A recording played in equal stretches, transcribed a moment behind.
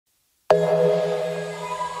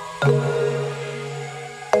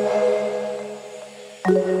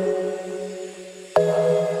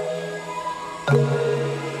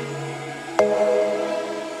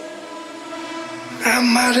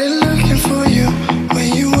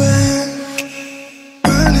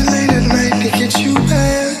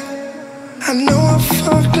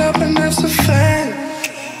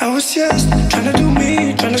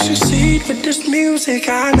music,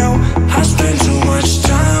 I know. I spend too much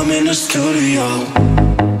time in the studio.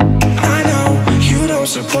 I know you don't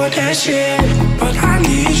support that shit, but I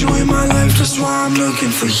need you in my life, that's why I'm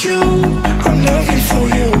looking for you. I'm looking for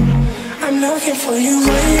you. I'm looking for you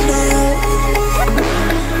right now.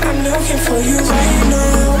 I'm looking for you right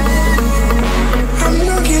now. I'm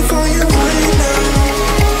looking for you right now.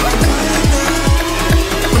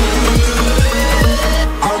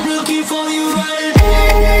 I'm looking for you right now.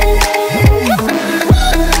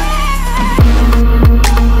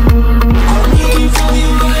 I'm looking for you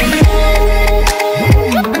right now.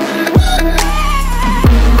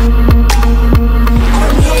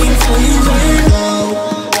 I'm looking for you right now.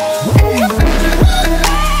 I'm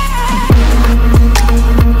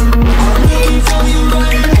looking for you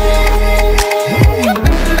right now.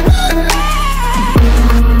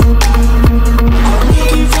 I'm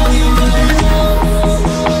looking for you right now.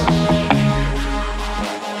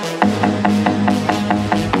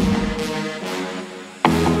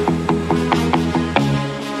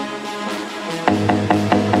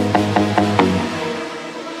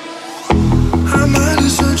 I'm out here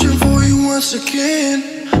searching for you once again,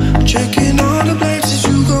 checking all the places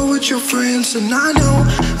you go with your friends. And I know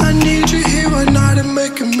I need you here at night to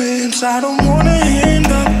make amends. I don't wanna end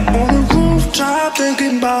up on a rooftop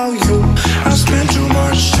thinking about you. I spend too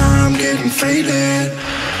much time getting faded.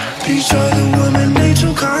 These other women, they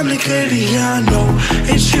too complicated. Yeah, I know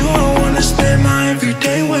it's you I wanna spend my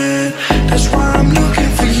everyday with. That's why I'm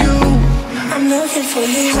looking for you. I'm looking for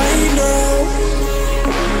you right now.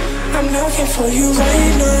 I'm looking for you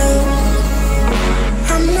right now.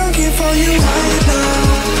 I'm looking for you right now.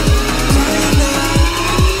 Right now.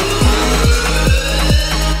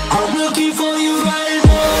 I'm looking for you right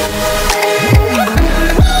now.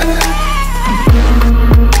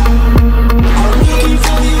 I'm looking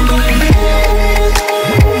for you right now.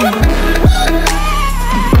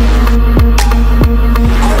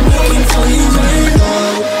 I'm looking for you right now.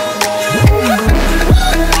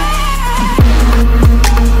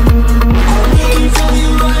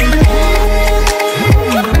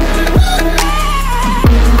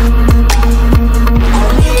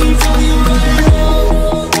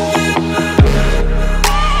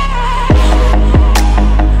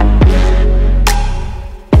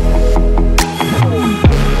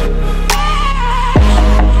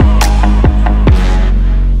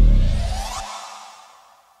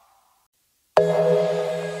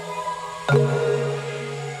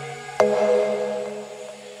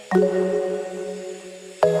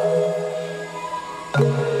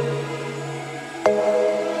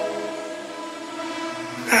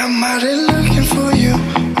 I'm out here looking for you.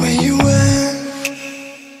 Where you at?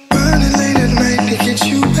 Running late at night to get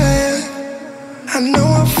you back. I know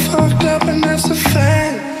I fucked up and that's a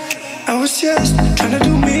fact. I was just trying to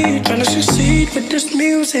do me, trying to succeed with this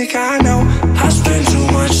music. I know I spend too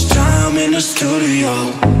much time in the studio.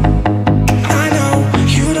 I know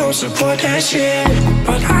you don't support that shit,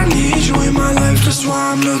 but I need you in my life, that's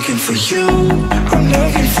why I'm looking for you. I'm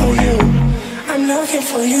looking for you. I'm looking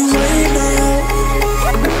for you right now.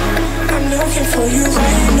 I'm looking for you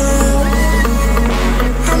right now.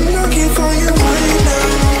 I'm looking for you right now.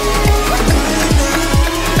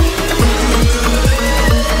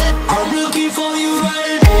 I'm looking for you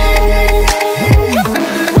right now. I'm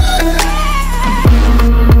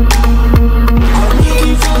looking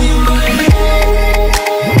for you right now.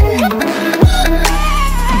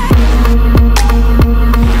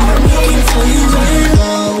 I'm looking for you right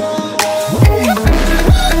now.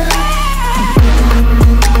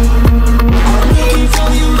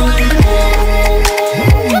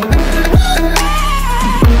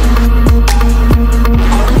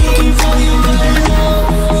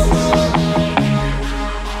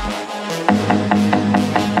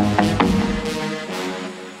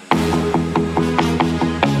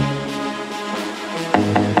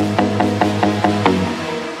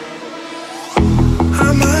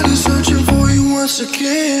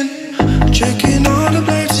 Again, checking all the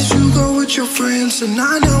places you go with your friends. And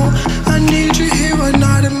I know I need you here at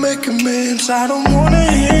night to make amends. I don't wanna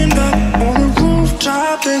end up on a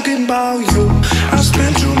rooftop thinking about you. I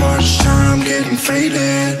spend too much time getting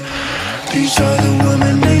faded. These other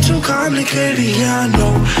women, they too complicated. Yeah, I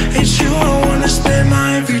know it's you I wanna spend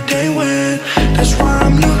my everyday with. That's why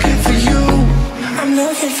I'm looking for you. I'm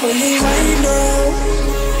looking for you right now.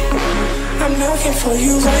 I'm looking for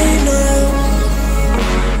you right now.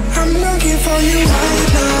 I'm looking for you right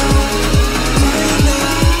now.